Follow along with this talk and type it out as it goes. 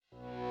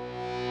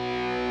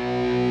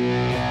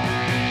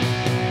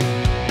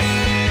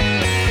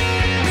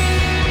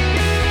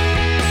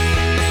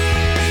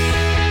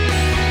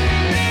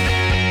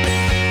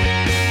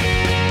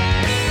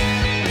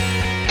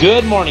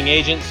Good morning,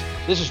 agents.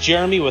 This is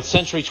Jeremy with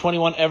Century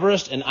 21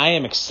 Everest, and I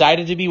am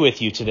excited to be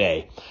with you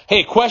today.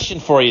 Hey, question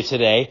for you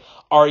today.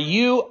 Are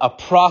you a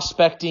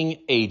prospecting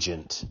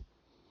agent?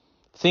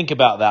 Think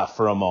about that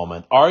for a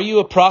moment. Are you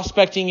a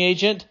prospecting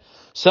agent?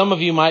 Some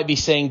of you might be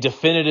saying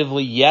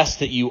definitively yes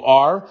that you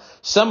are.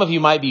 Some of you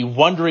might be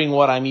wondering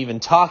what I'm even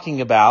talking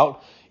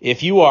about.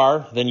 If you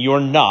are, then you're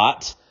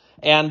not.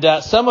 And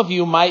some of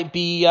you might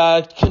be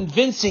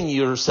convincing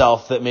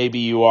yourself that maybe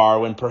you are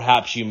when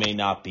perhaps you may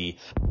not be.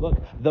 Look,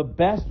 the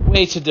best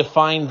way to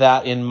define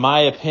that, in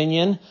my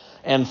opinion,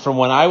 and from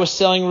when I was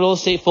selling real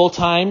estate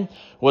full-time,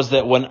 was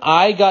that when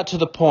I got to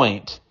the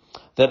point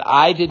that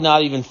I did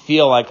not even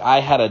feel like I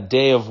had a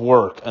day of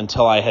work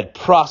until I had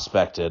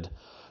prospected,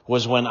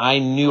 was when I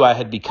knew I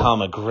had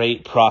become a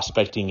great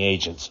prospecting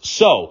agent.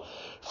 So,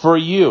 for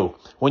you,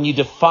 when you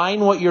define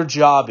what your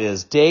job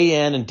is,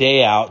 day in and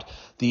day out,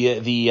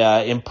 the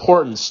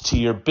importance to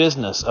your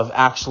business of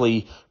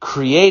actually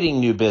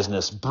creating new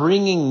business,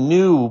 bringing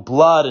new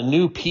blood and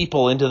new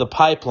people into the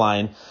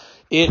pipeline,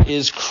 it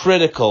is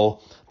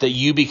critical that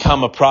you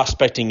become a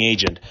prospecting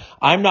agent.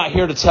 I'm not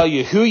here to tell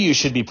you who you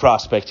should be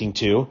prospecting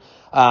to.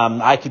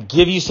 I could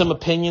give you some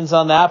opinions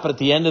on that, but at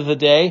the end of the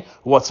day,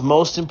 what's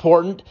most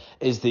important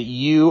is that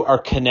you are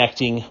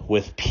connecting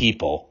with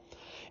people.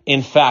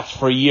 In fact,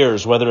 for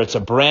years, whether it's a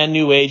brand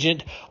new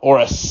agent or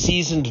a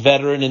seasoned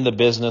veteran in the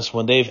business,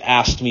 when they've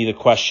asked me the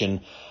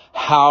question,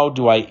 how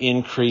do I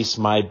increase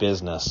my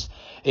business?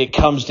 It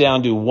comes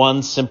down to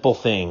one simple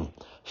thing: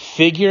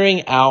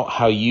 figuring out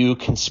how you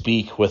can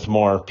speak with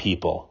more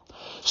people.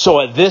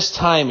 So at this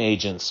time,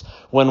 agents,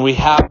 when we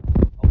have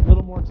a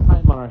little more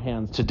time on our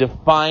hands to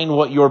define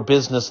what your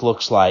business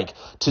looks like,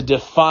 to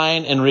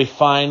define and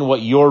refine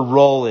what your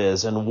role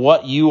is and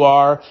what you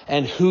are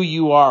and who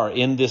you are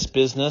in this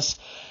business,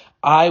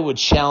 I would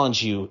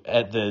challenge you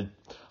at the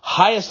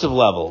highest of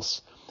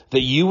levels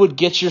that you would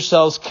get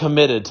yourselves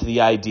committed to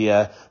the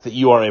idea that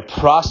you are a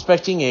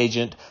prospecting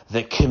agent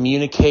that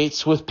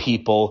communicates with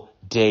people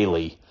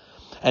daily.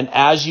 And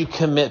as you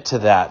commit to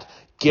that,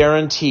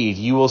 guaranteed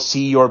you will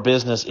see your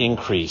business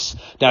increase.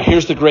 Now,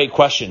 here's the great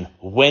question.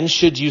 When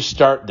should you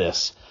start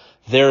this?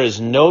 There is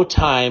no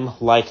time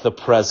like the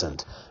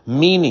present.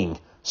 Meaning,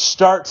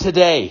 start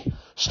today.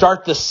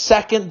 Start the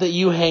second that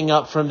you hang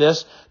up from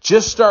this.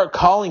 Just start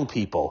calling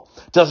people.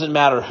 Doesn't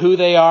matter who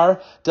they are.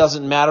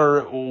 Doesn't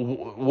matter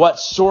what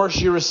source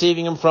you're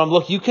receiving them from.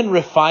 Look, you can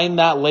refine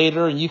that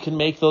later and you can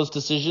make those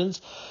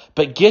decisions.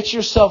 But get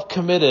yourself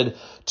committed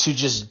to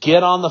just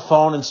get on the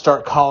phone and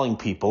start calling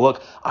people.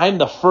 Look, I'm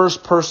the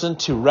first person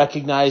to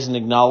recognize and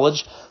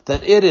acknowledge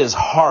that it is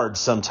hard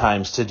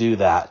sometimes to do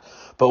that.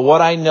 But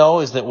what I know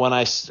is that when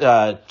I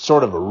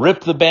sort of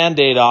rip the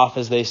Band-Aid off,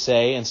 as they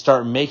say, and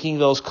start making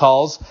those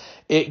calls,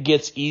 it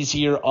gets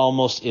easier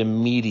almost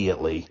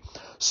immediately.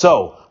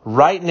 So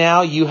right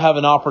now you have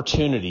an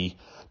opportunity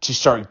to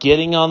start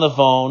getting on the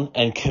phone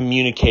and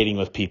communicating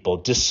with people,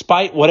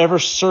 despite whatever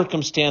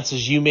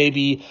circumstances you may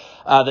be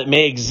that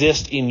may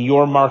exist in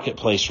your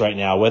marketplace right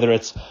now, whether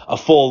it's a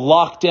full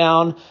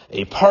lockdown,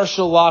 a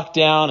partial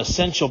lockdown,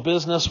 essential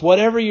business,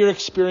 whatever you're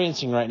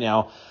experiencing right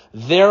now,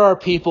 there are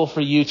people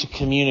for you to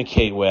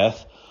communicate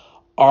with.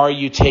 Are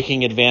you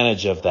taking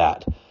advantage of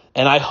that?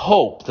 And I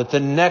hope that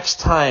the next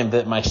time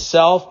that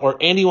myself or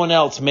anyone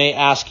else may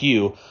ask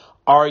you,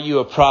 are you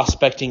a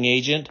prospecting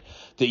agent,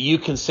 that you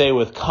can say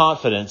with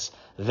confidence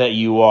that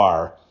you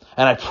are.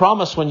 And I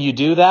promise when you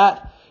do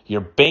that,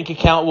 your bank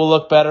account will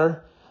look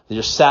better,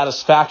 your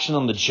satisfaction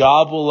on the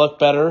job will look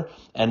better,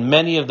 and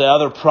many of the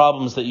other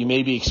problems that you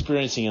may be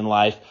experiencing in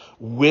life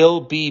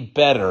will be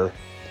better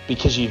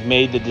because you've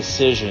made the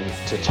decision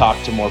to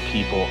talk to more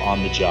people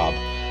on the job.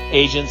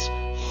 Agents,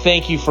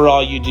 thank you for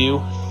all you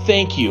do.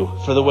 Thank you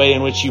for the way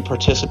in which you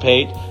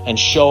participate and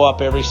show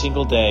up every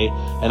single day.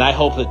 And I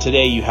hope that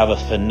today you have a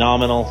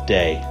phenomenal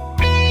day.